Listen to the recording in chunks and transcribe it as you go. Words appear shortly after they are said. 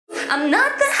I'm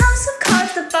not the house of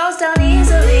cards that falls down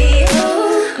easily.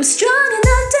 I'm strong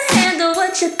enough to handle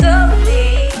what you throw at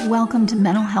me. Welcome to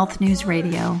Mental Health News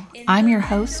Radio. I'm your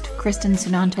host, Kristen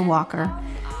Sunanta Walker.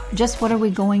 Just what are we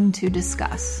going to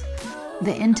discuss?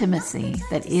 The intimacy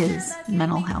that is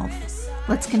mental health.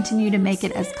 Let's continue to make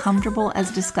it as comfortable as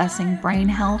discussing brain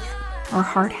health or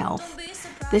heart health.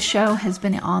 This show has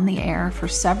been on the air for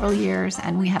several years,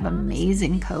 and we have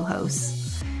amazing co-hosts.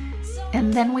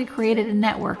 And then we created a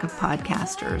network of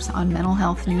podcasters on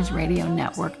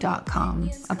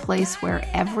mentalhealthnewsradionetwork.com, a place where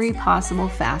every possible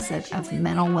facet of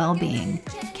mental well-being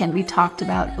can be talked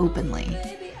about openly.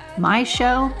 My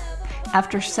show,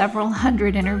 after several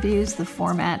hundred interviews, the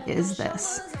format is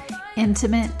this: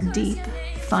 intimate, deep,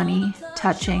 funny,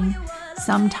 touching,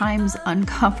 sometimes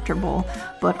uncomfortable,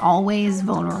 but always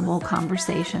vulnerable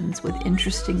conversations with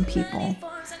interesting people.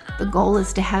 The goal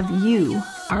is to have you,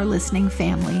 our listening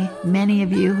family, many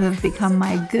of you who have become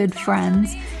my good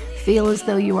friends, feel as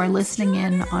though you are listening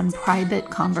in on private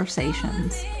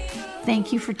conversations.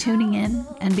 Thank you for tuning in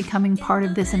and becoming part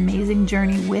of this amazing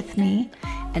journey with me,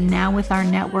 and now with our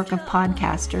network of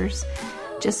podcasters.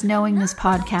 Just knowing this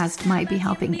podcast might be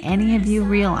helping any of you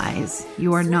realize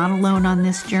you are not alone on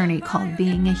this journey called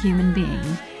being a human being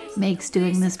makes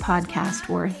doing this podcast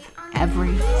worth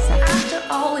every second. After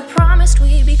all, we promised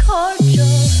we'd be cordial.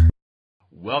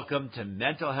 Welcome to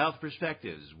Mental Health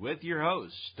Perspectives with your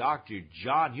host, Dr.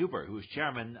 John Huber, who is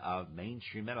chairman of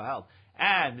Mainstream Mental Health,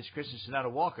 and Ms. Kristen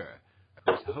Sunanta Walker,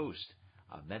 who is the host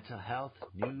of Mental Health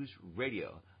News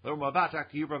Radio. Learn more about Dr.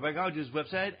 Huber by going to his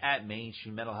website at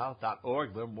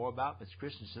mainstreammentalhealth.org. Learn more about Ms.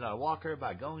 Kristen Sunanta Walker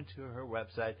by going to her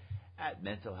website at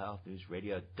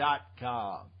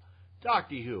mentalhealthnewsradio.com.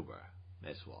 Dr. Huber,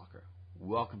 Ms. Walker,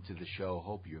 welcome to the show.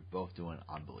 Hope you're both doing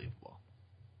unbelievable.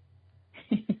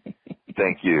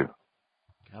 Thank you.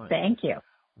 Thank you.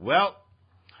 Well,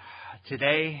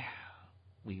 today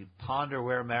we ponder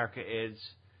where America is,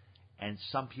 and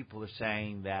some people are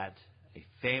saying that a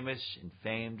famous and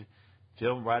famed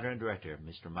film writer and director,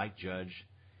 Mr. Mike Judge,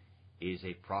 is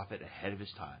a prophet ahead of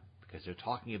his time, because they're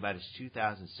talking about his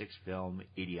 2006 film,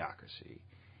 Idiocracy,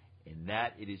 and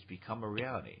that it has become a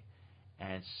reality.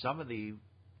 And some of the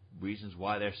reasons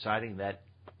why they're citing that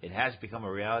it has become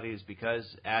a reality is because,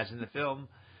 as in the film,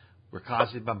 we're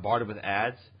constantly bombarded with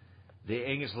ads. The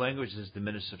English language is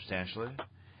diminished substantially.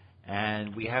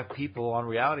 And we have people on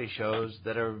reality shows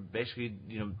that are basically,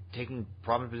 taking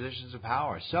prominent positions of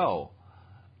power. So,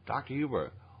 Dr.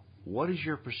 Huber, what is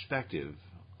your perspective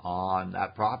on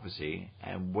that prophecy,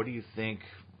 and what do you think?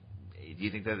 Do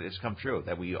you think that it's come true,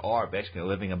 that we are basically a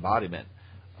living embodiment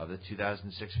of the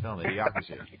 2006 film,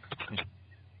 Idiocracy?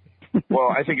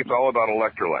 Well, I think it's all about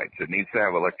electrolytes. It needs to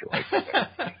have electrolytes in it.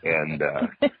 And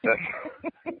that's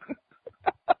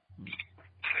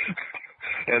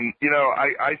and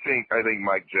I think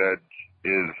Mike Judge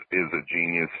is a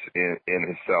genius in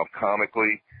himself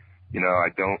comically. I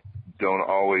don't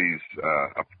always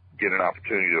get an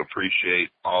opportunity to appreciate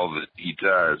all that he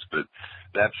does, but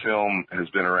that film has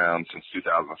been around since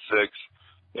 2006.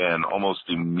 And almost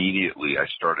immediately I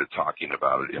started talking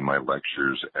about it in my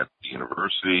lectures at the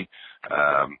university.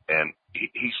 And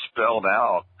he spelled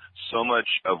out so much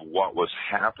of what was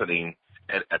happening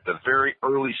at the very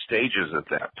early stages at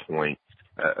that point,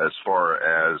 as far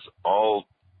as all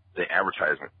the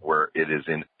advertisement, where it is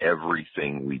in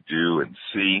everything we do and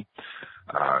see.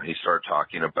 He started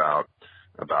talking about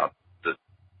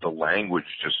the language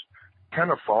just kind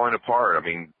of falling apart. I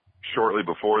mean, shortly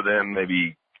before then,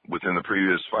 maybe within the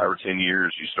previous 5 or 10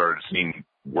 years, you started seeing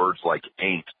words like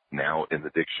ain't now in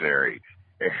the dictionary.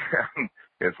 And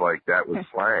it's like that was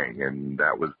slang, and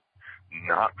that was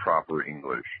not proper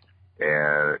English.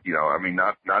 And,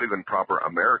 not even proper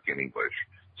American English.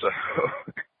 So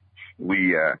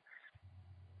we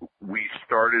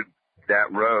started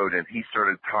that road, and he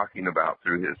started talking about,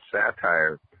 through his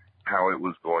satire, how it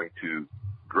was going to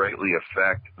greatly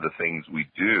affect the things we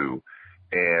do.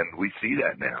 And we see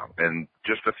that now. And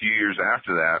just a few years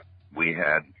after that, we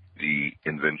had the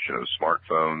invention of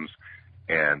smartphones,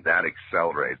 and that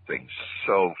accelerated things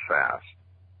so fast.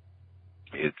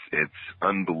 It's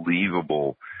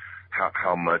unbelievable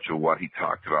how much of what he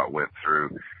talked about went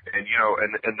through. And,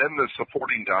 and then the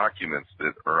supporting documents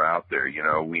that are out there,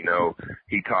 we know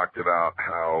he talked about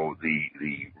how the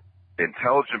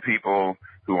intelligent people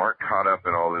who aren't caught up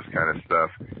in all this kind of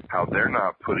stuff, how they're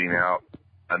not putting out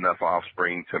enough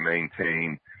offspring to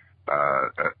maintain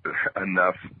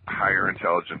enough higher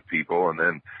intelligent people. And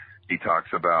then he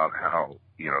talks about how,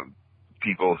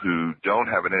 people who don't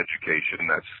have an education,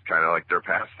 that's kind of like their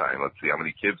pastime. Let's see how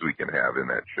many kids we can have in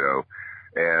that show.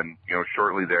 And,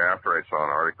 shortly thereafter, I saw an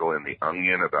article in The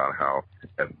Onion about how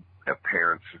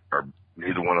parents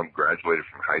neither one of them graduated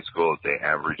from high school, that they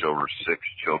average over 6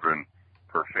 children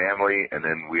per family. And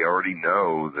then we already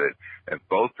know that if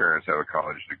both parents have a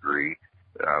college degree,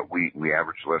 we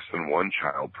average less than 1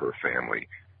 child per family.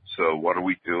 So what are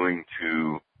we doing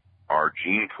to our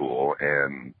gene pool?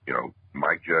 And,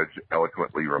 Mike Judge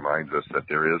eloquently reminds us that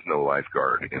there is no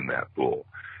lifeguard in that pool.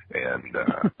 And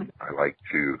I like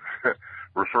to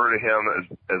refer to him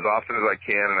as often as I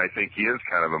can, and I think he is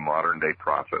kind of a modern-day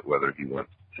prophet, whether he wants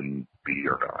to be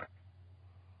or not.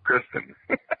 Kristen.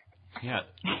 Yeah.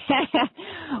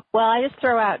 Well, I just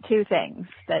throw out 2 things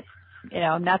that,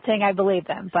 I'm not saying I believe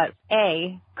them, but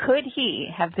A, could he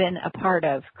have been a part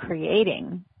of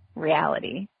creating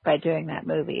reality by doing that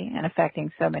movie and affecting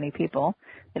so many people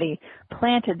that he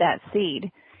planted that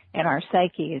seed in our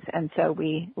psyches, and so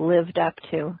we lived up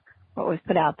to what was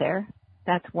put out there?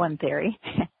 That's one theory.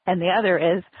 And the other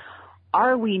is,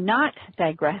 are we not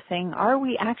digressing? Are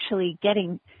we actually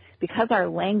getting, because our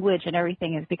language and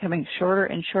everything is becoming shorter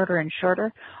and shorter and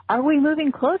shorter, are we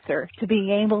moving closer to being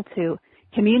able to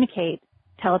communicate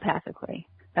telepathically?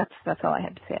 That's all I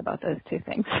had to say about those 2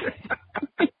 things.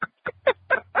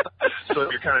 So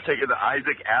you're kind of taking the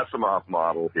Isaac Asimov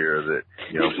model here that,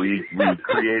 we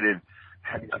created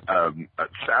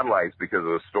satellites because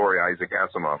of a story Isaac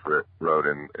Asimov wrote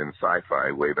in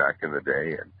sci-fi way back in the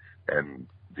day, and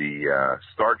the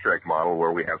Star Trek model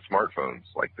where we have smartphones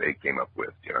like they came up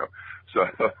with, So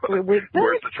where's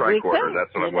the tricorder?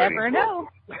 That's what I'm waiting for. You never know.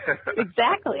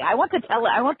 Exactly. I want it's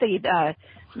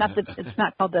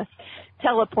not called the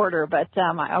teleporter, but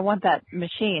I want that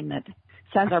machine that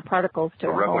sends our particles to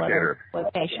a whole other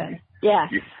location. Yes.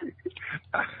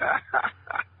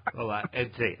 Well,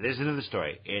 and today, there's another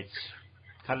story. It's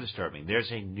kind of disturbing. There's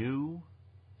a new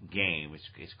game.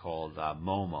 It's called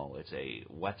Momo. It's a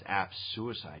WhatsApp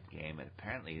suicide game, and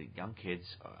apparently young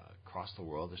kids across the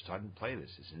world are starting to play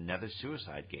this. It's another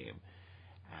suicide game,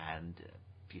 and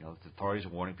the authorities are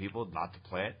warning people not to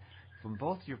play it. From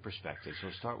both your perspectives, so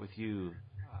we'll start with you,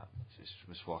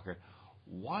 Ms. Walker.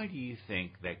 Why do you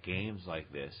think that games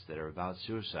like this that are about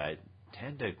suicide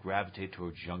tend to gravitate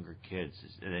towards younger kids?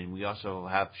 And then we also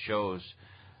have shows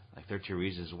like 13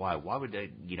 Reasons Why. Why would a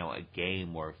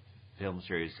game or film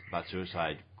series about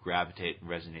suicide gravitate and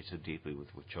resonate so deeply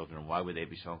with children? And why would they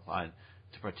be so inclined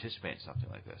to participate in something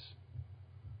like this?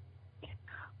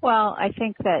 Well, I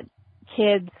think that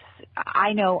kids,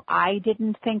 I know I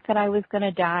didn't think that I was going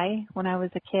to die when I was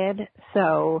a kid.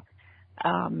 So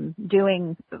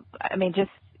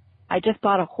I just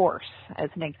bought a horse as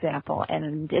an example,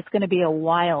 and it's going to be a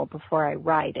while before I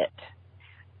ride it.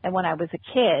 And when I was a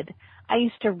kid, I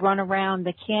used to run around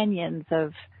the canyons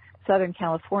of Southern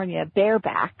California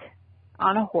bareback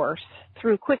on a horse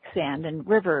through quicksand and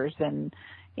rivers and,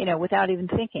 without even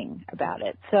thinking about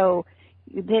it. So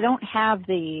they don't have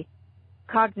the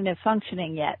cognitive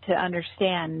functioning yet to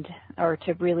understand or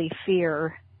to really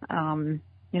fear,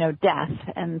 death.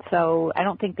 And so I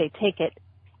don't think they take it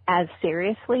as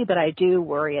seriously, but I do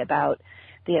worry about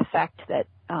the effect that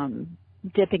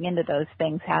dipping into those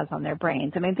things has on their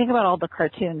brains. I mean, think about all the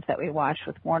cartoons that we watch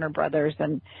with Warner Brothers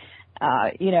and,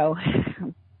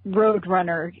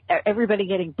 Roadrunner, everybody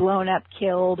getting blown up,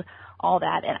 killed, all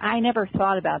that. And I never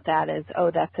thought about that as,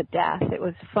 that's a death. It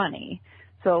was funny.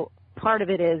 So part of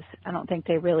it is I don't think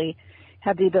they really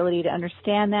have the ability to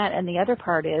understand that. And the other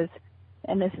part is,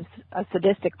 and this is a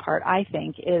sadistic part, I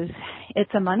think, is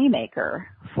it's a moneymaker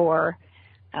for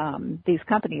these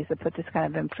companies that put this kind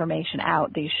of information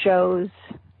out. These shows,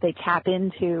 they tap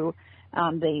into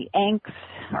the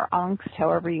angst,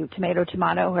 however you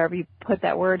put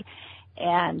that word,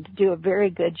 and do a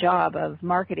very good job of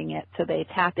marketing it. So they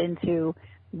tap into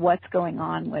what's going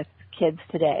on with kids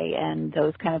today, and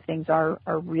those kind of things are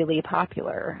really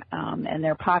popular. And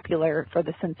they're popular for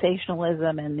the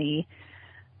sensationalism and the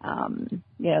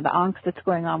angst that's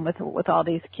going on with all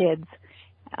these kids,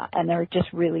 and they're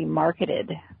just really marketed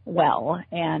well.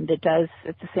 And it's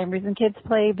the same reason kids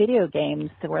play video games,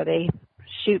 where they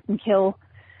shoot and kill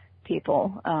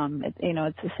people.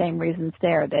 It's the same reasons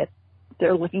there, that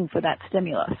they're looking for that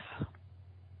stimulus.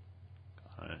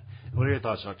 What are your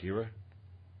thoughts, Dr. Huber?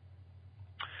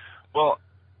 Well,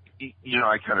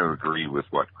 I kind of agree with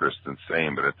what Kristen's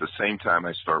saying, but at the same time,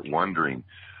 I start wondering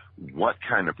what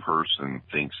kind of person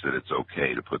thinks that it's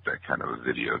okay to put that kind of a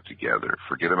video together.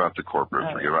 Forget about the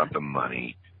corporate, forget about the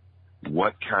money.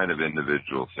 What kind of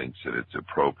individual thinks that it's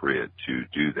appropriate to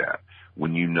do that?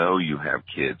 When you have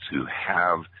kids who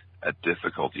have a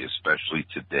difficulty, especially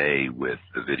today with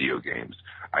the video games,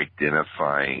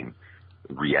 identifying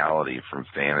reality from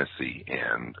fantasy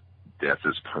and death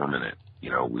is permanent.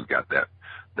 We've got that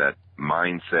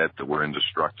mindset that we're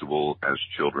indestructible as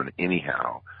children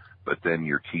anyhow, but then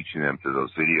you're teaching them through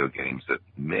those video games that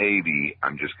maybe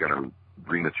I'm just going to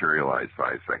rematerialize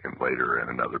 5 seconds later in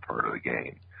another part of the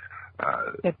game.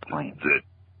 Good point. That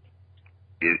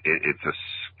it's a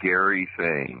scary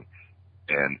thing,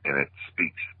 and it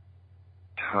speaks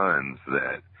tons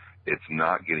that it's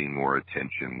not getting more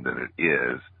attention than it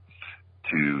is,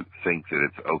 to think that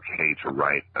it's okay to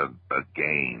write a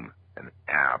game, an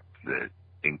app that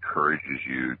encourages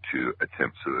you to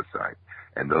attempt suicide.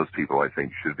 And those people, I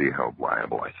think, should be held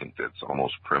liable. I think that's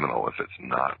almost criminal if it's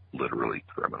not literally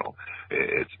criminal.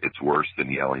 It's worse than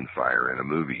yelling fire in a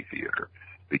movie theater,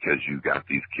 because you've got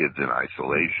these kids in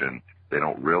isolation. They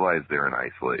don't realize they're in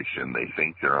isolation. They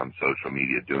think they're on social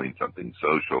media doing something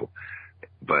social,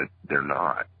 but they're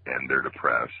not, and they're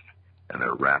depressed, and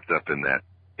they're wrapped up in that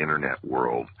internet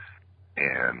world,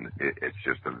 and it's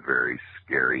just a very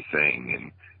scary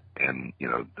thing. And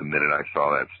the minute I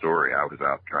saw that story, I was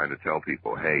out trying to tell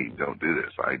people, hey, don't do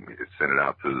this. I sent it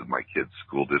out to my kids'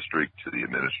 school district, to the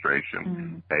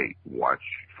administration. Hey, watch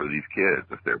for these kids.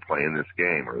 If they're playing this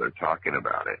game or they're talking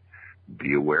about it,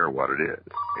 be aware of what it is.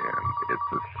 And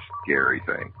it's a scary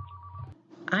thing.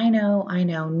 I know,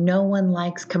 no one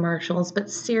likes commercials, but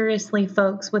seriously,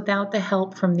 folks, without the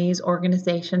help from these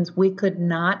organizations, we could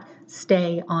not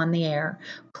stay on the air.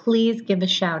 Please give a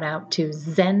shout out to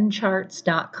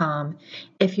zencharts.com.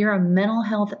 If you're a mental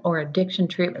health or addiction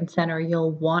treatment center,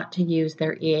 you'll want to use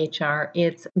their EHR.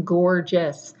 It's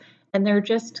gorgeous, and they're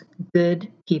just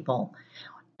good people.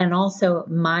 And also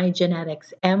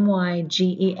MyGenetics,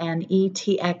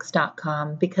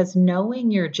 MyGenetx.com, because knowing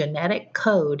your genetic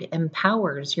code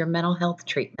empowers your mental health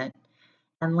treatment.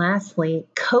 And lastly,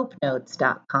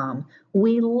 CopeNotes.com.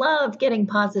 We love getting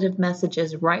positive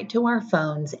messages right to our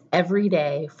phones every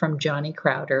day from Johnny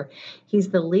Crowder. He's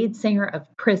the lead singer of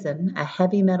Prison, a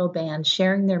heavy metal band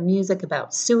sharing their music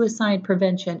about suicide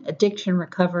prevention, addiction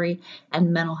recovery,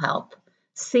 and mental health.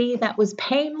 See, that was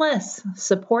painless.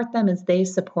 Support them as they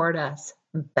support us.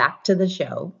 Back to the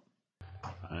show.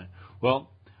 Well,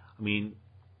 I mean,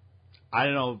 I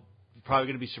don't know, you're probably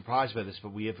going to be surprised by this,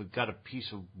 but we have got a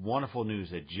piece of wonderful news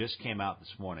that just came out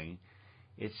this morning.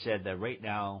 It said that right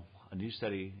now, a new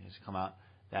study has come out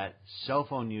that cell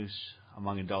phone use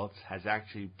among adults has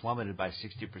actually plummeted by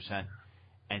 60%,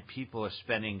 and people are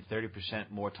spending 30%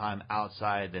 more time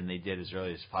outside than they did as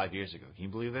early as 5 years ago. Can you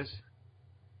believe this?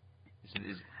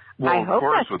 Well, of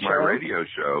course, with my radio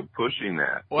show, pushing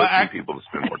people to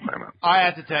spend more time out. I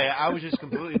have to tell you, I was just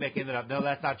completely making that up. No,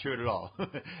 that's not true at all.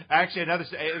 Actually, the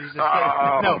study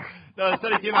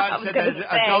came out and said that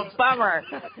adults... Bummer.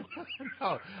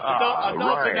 Adults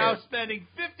are now spending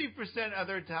 50% of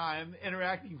their time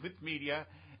interacting with media,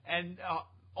 and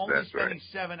only spending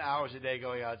 7 hours a day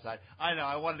going outside. I know,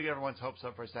 I wanted to get everyone's hopes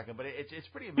up for a second, but it's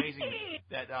pretty amazing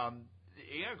that...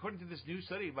 according to this new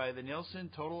study by the Nielsen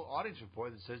Total Audience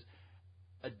Report, that says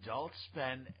adults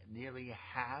spend nearly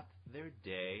half their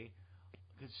day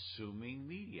consuming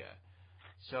media.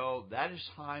 So that is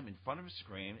time in front of a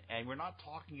screen, and we're not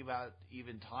talking about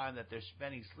even time that they're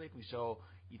spending sleeping. So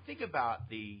you think about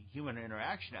the human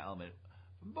interaction element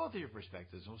from both of your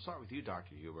perspectives. And we'll start with you,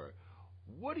 Dr. Huber.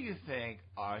 What do you think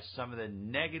are some of the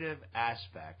negative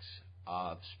aspects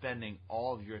of spending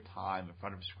all of your time in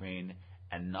front of a screen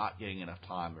and not getting enough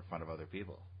time in front of other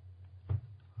people?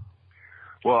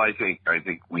 Well, I think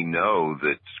we know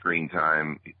that screen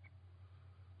time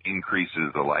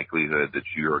increases the likelihood that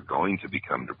you are going to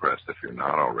become depressed if you're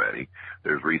not already.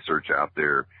 There's research out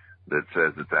there that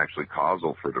says it's actually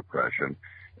causal for depression.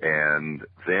 And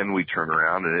then we turn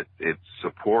around and it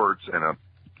supports and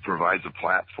provides a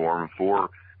platform for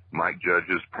Mike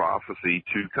Judge's prophecy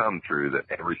to come true,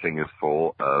 that everything is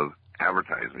full of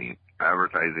advertising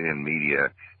and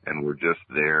media, and we're just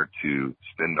there to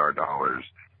spend our dollars,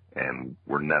 and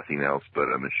we're nothing else but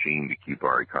a machine to keep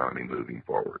our economy moving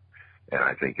forward. And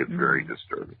I think it's very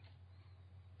disturbing.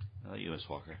 U.S.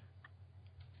 Walker.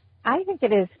 I think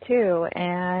it is too,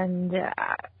 and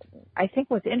I think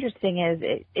what's interesting is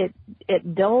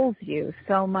it dulls you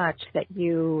so much that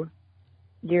you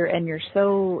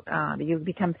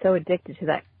become so addicted to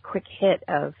that quick hit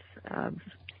of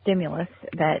stimulus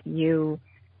that you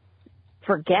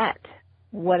forget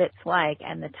what it's like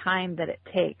and the time that it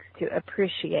takes to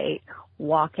appreciate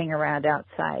walking around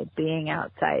outside, being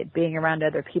around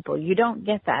other people. You don't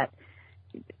get that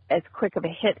as quick of a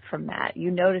hit from that. You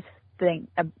notice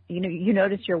you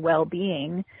notice your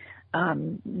well-being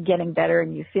getting better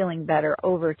and you feeling better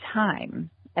over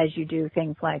time as you do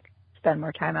things like spend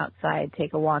more time outside,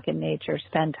 take a walk in nature,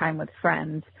 spend time with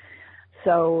friends.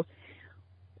 So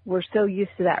we're so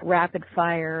used to that rapid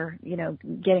fire,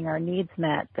 getting our needs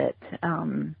met that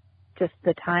just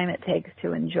the time it takes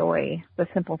to enjoy the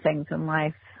simple things in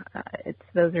life,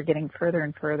 those are getting further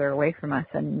and further away from us.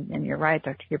 And you're right,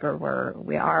 Dr. Huber,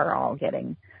 we are all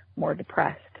getting more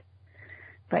depressed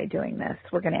by doing this.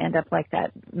 We're going to end up like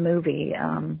that movie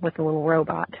with the little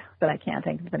robot that I can't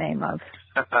think of the name of.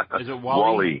 Is it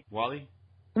Wall-E? Wall-E?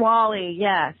 Wall-E,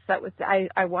 yes. That was.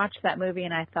 I watched that movie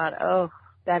and I thought, oh,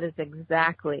 that is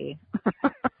exactly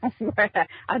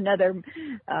another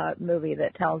movie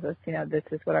that tells us, this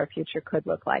is what our future could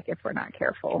look like if we're not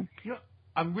careful.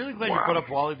 I'm really glad you brought up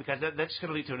Wall-E, because that's going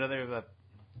to lead to another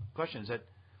question. Is that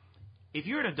if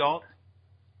you're an adult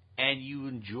and you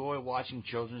enjoy watching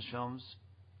children's films,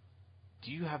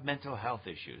 do you have mental health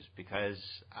issues? Because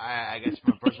I guess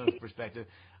from a personal perspective,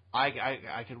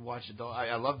 I could watch adult.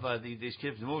 I love these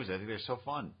kids' movies. I think they're so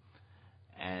fun.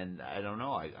 And I don't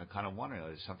know. I kind of wonder,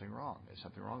 is something wrong? Is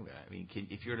something wrong there? I mean,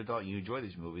 if you're an adult and you enjoy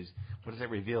these movies, what does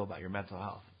that reveal about your mental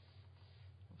health?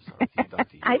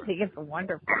 I think it's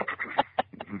wonderful.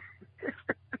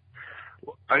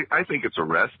 I think it's a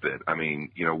respite. I mean,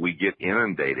 we get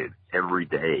inundated every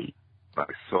day by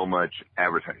so much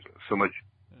advertising, so much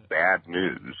bad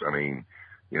news. I mean,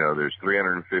 there's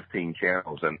 315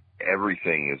 channels and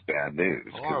everything is bad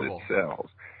news because it sells.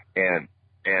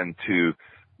 And to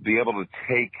be able to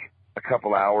take a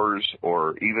couple hours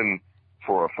or even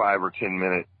for a 5 or 10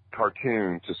 minute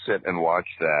cartoon to sit and watch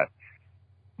that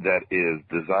is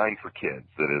designed for kids,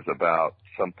 that is about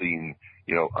something,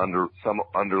 under some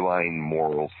underlying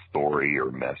moral story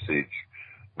or message.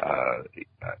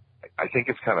 I think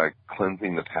it's kind of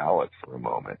cleansing the palate for a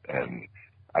moment. And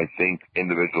I think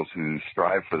individuals who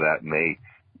strive for that may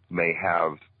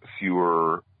have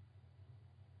fewer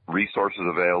resources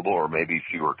available or maybe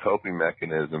fewer coping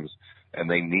mechanisms, and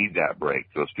they need that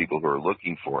break, those people who are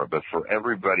looking for it. But for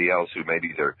everybody else who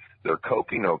maybe they're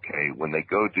coping okay, when they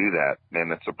go do that,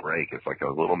 man, it's a break. It's like a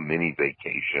little mini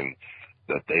vacation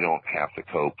that they don't have to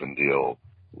cope and deal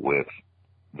with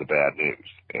the bad news.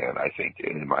 And I think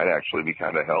it might actually be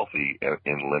kind of healthy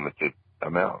in limited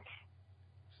amounts.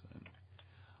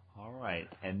 All right.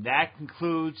 And that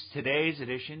concludes today's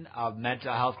edition of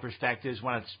Mental Health Perspectives. I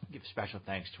want to give special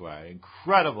thanks to our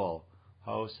incredible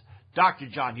host, Dr.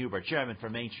 John Huber, Chairman for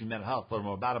Mainstream Mental Health. Learn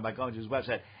more about him by going to his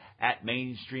website at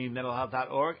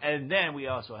mainstreammentalhealth.org. And then we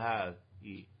also have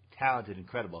the talented,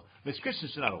 incredible Ms. Kristen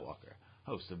Sonata-Walker,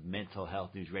 host of Mental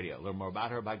Health News Radio. Learn more about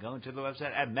her by going to the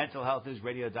website at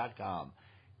mentalhealthnewsradio.com.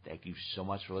 Thank you so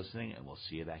much for listening, and we'll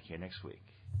see you back here next week.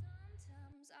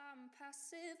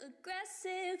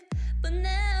 Aggressive, but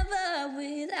never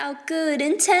without good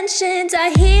intentions.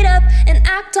 I heat up and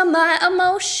act on my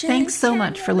emotions. Thanks so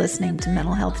much for listening to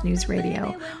Mental Health News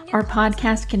Radio. Our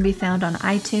podcast can be found on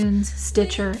iTunes,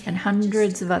 Stitcher, and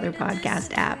hundreds of other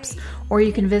podcast apps, or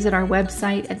you can visit our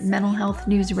website at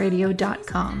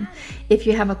mentalhealthnewsradio.com. If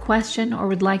you have a question or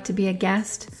would like to be a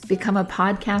guest, become a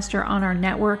podcaster on our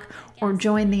network, or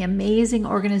join the amazing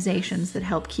organizations that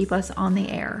help keep us on the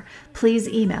air, please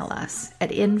email us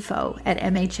at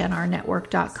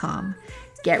info@mhnrnetwork.com.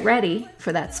 Get ready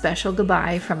for that special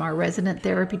goodbye from our resident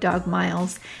therapy dog,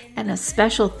 Miles, and a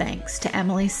special thanks to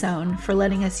Emily Sohn for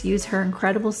letting us use her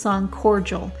incredible song,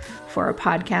 Cordial, for our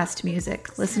podcast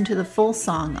music. Listen to the full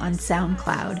song on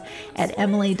SoundCloud at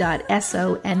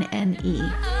emily.sonne.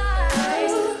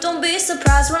 Don't be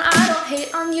surprised when I don't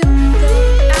hate on you.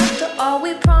 After all,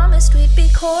 we promised we'd be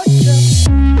cordial.